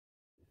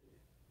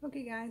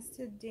Okay guys,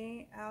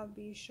 today I'll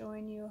be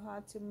showing you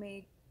how to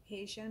make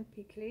Haitian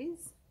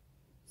Pikliz.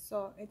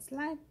 So it's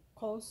like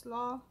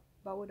coleslaw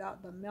but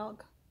without the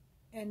milk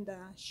and the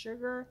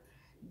sugar.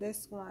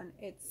 This one,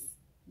 it's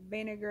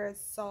vinegar,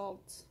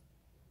 salt,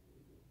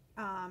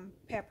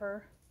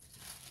 pepper,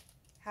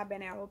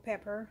 habanero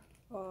pepper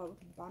or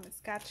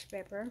butterscotch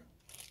pepper,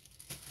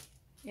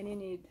 and you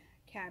need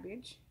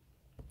cabbage,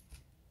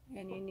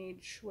 and you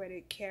need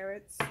shredded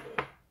carrots,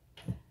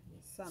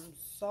 some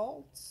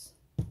salt,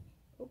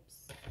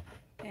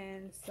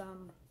 and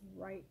some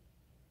white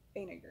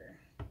vinegar.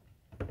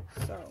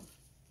 So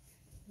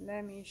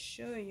let me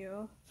show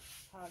you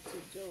how to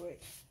do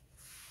it.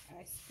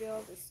 I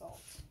spill the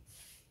salt.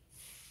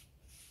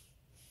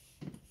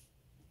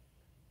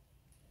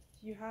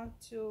 You have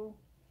to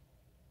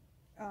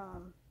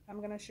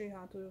I'm gonna show you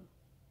how to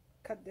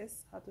cut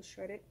this, how to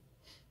shred it.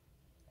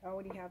 I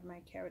already have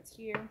my carrots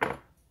here,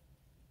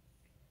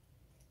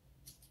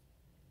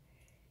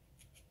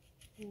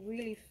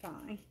 really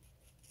fine.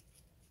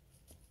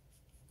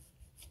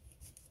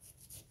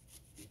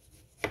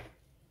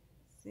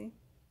 See,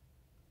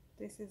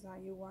 this is how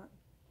you want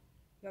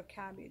your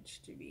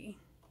cabbage to be.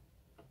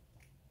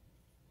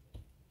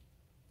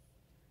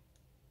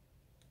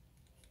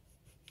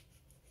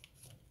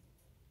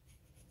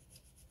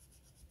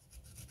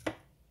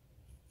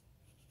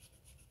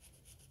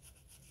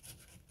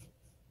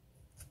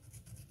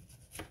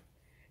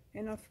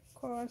 And of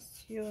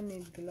course you'll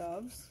need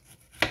gloves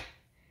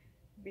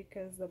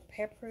because the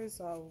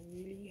peppers are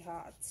really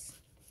hot,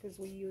 because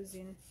we're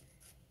using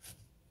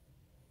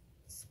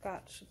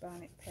Scotch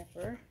bonnet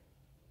pepper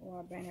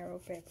or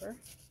habanero pepper.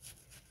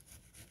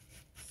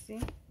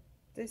 See,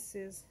 this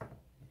is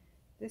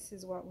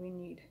what we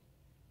need.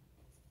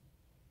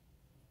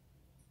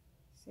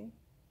 See,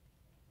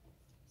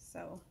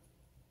 so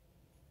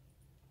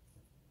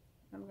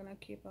I'm gonna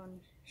keep on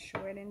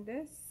shredding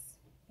this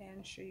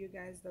and show you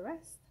guys the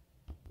rest.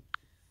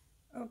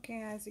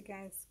 Okay, as you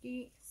guys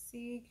see,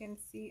 you can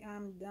see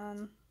I'm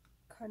done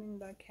cutting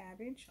the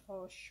cabbage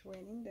or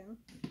shredding them.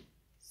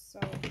 So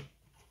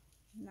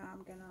now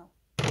I'm gonna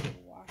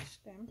wash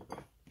them.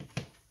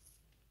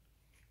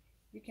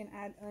 You can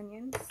add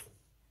onions.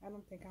 I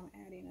don't think I'm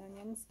adding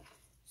onions.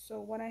 So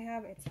what I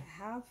have, it's a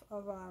half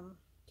of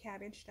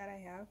cabbage that I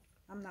have.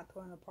 I'm not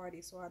throwing a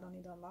party, so I don't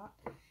need a lot.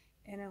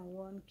 And then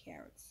one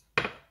carrot.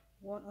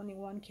 Only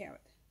one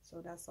carrot.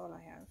 So that's all I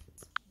have.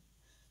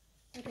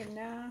 Okay,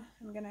 now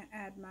I'm gonna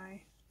add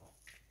my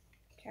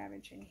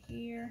cabbage in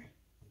here.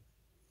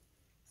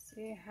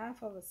 See,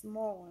 half of a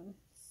small one.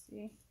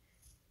 See,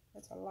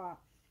 that's a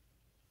lot.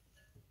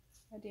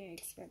 I didn't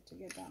expect to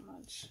get that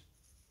much.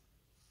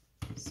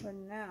 So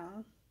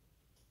now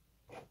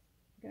I'm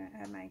gonna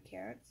add my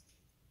carrots.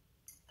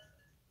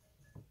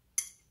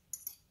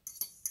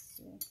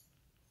 See,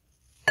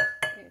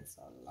 it's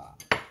a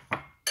lot.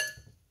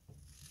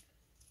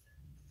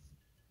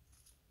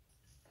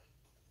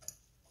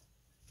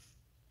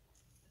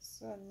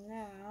 So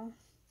now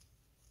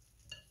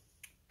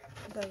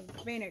the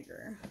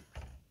vinegar,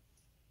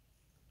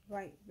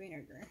 white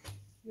vinegar.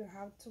 You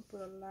have to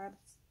put a lot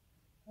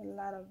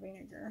of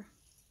vinegar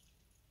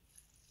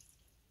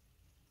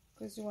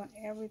because you want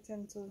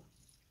everything to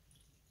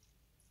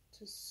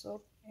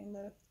soak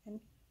into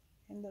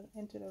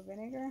the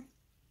vinegar.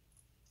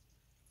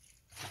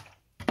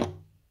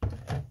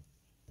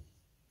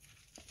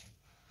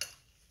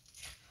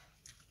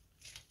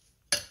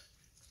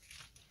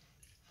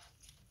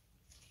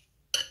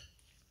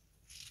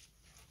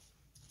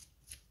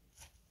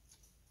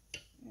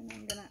 And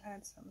I'm gonna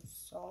add some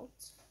salt.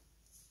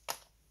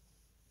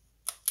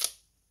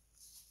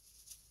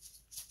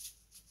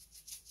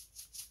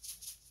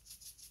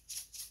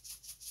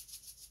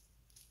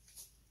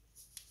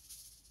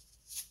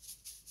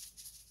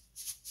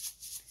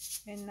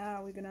 And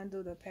now we're gonna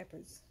do the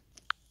peppers.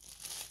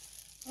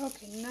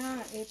 Okay,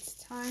 now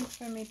it's time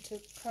for me to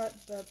cut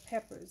the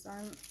peppers.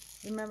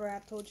 Remember I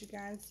told you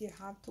guys you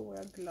have to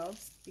wear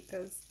gloves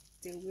because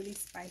they're really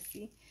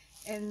spicy.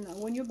 And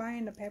when you're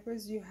buying the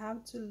peppers, you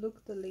have to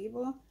look the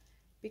label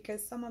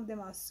because some of them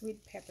are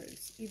sweet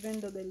peppers. Even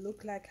though they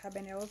look like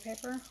habanero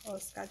pepper or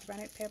Scotch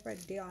bonnet pepper,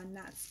 they are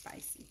not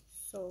spicy.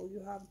 So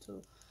you have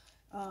to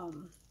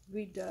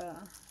read the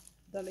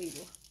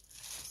label.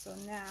 So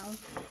now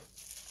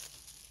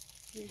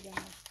we're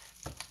gonna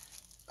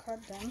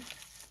cut them.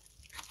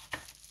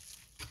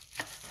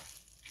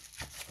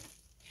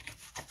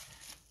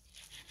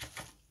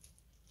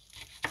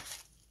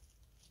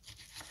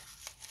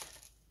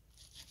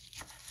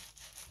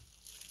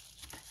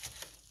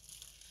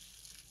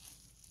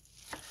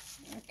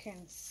 I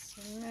can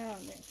smell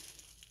it.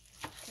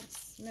 I can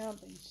smell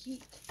the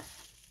heat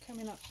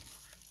coming up.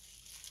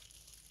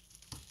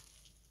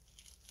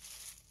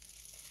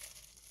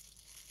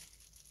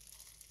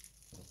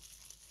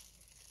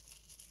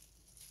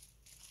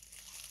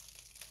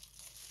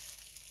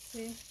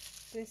 See,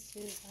 this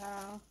is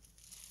how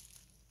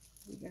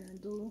we're gonna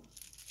do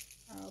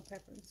our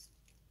peppers.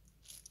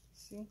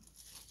 See?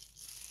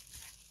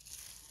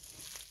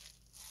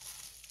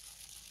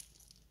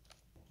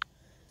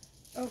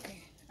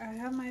 Okay, I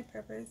have my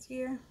peppers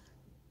here,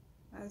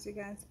 as you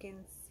guys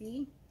can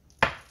see.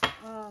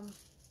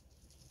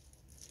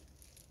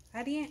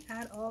 I didn't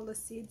add all the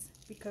seeds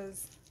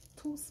because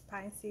too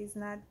spicy is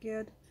not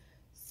good.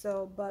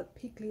 So, but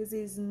Pikliz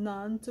is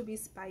known to be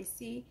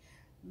spicy,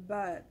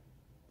 but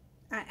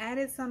I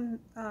added some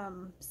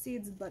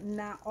seeds, but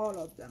not all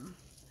of them.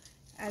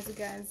 As you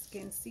guys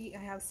can see, I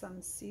have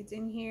some seeds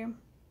in here.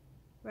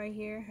 Right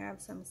here, I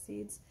have some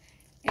seeds,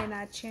 and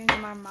I changed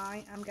my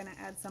mind. I'm gonna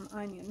add some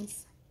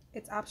onions.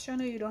 It's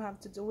optional, you don't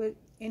have to do it.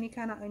 Any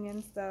kind of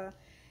onions.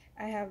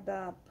 I have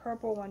the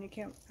purple one, you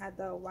can add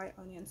the white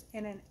onions.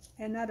 And then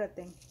another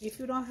thing, if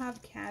you don't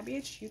have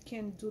cabbage, you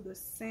can do the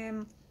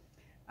same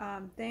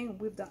thing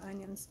with the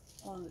onions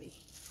only.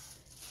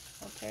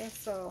 Okay,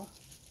 so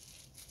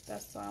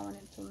that's what I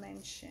wanted to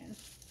mention.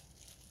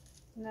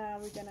 Now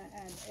we're gonna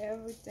add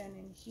everything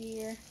in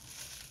here.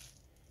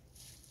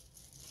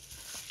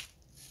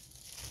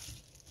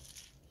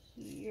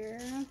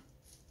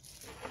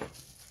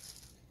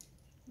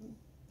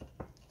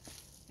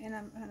 And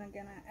I'm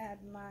gonna add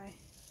my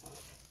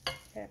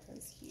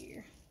peppers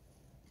here.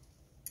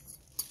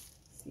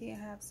 See, I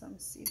have some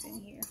seeds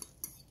in here.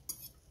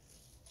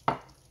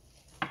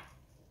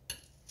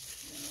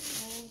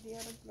 Remove the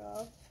other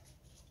glove.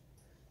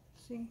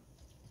 See,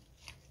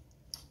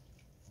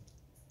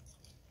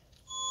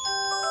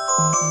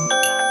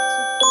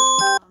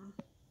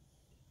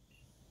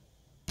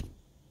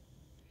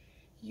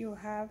 you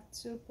have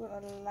to put a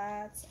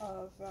lot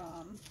of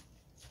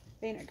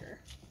vinegar,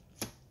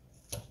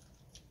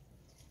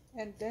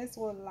 and this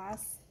will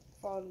last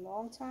for a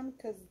long time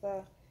because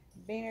the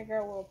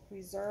vinegar will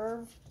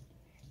preserve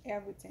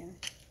everything.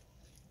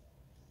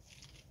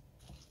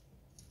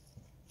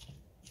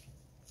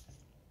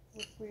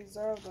 Will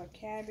preserve the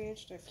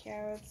cabbage, the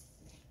carrots,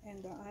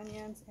 and the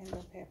onions, and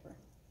the pepper.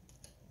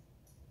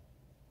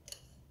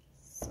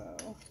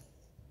 So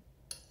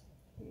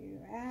here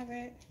you have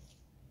it.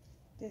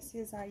 This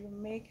is how you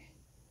make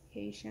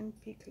Haitian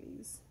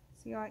Pikliz.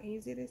 See how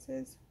easy this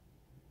is?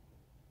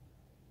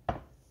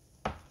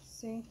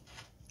 See?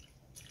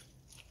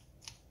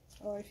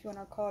 Or if you want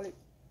to call it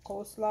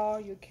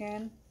coleslaw, you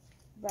can.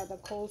 But the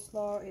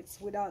coleslaw, it's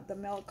without the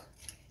milk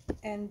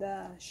and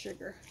the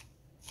sugar.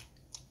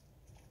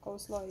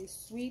 Coleslaw is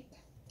sweet,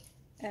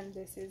 and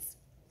this is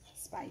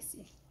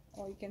spicy.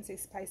 Or you can say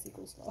spicy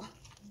coleslaw.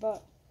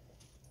 But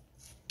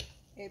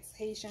it's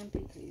Haitian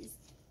Pikliz.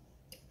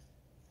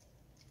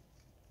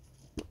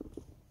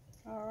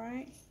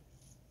 Alright,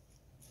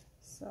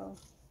 so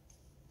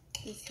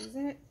this is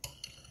it.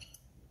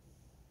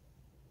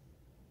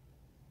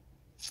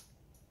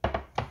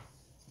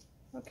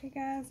 Okay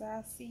guys,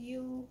 I'll see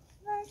you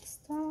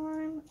next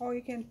time. Or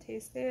you can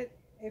taste it.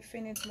 If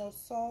it needs more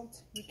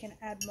salt, you can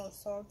add more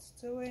salt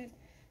to it,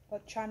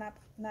 but try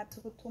not to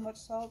put too much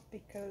salt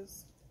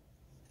because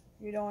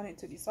you don't want it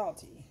to be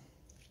salty.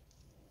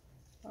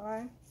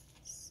 Alright,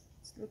 it's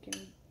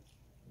looking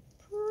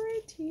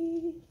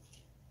pretty.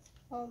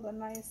 All the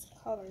nice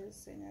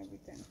colors and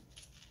everything.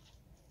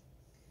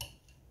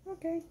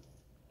 Okay,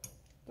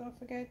 don't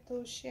forget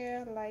to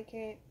share, like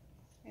it,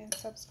 and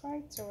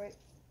subscribe to it.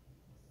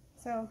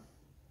 So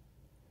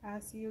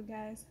I'll see you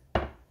guys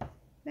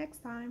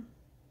next time.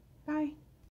 Bye.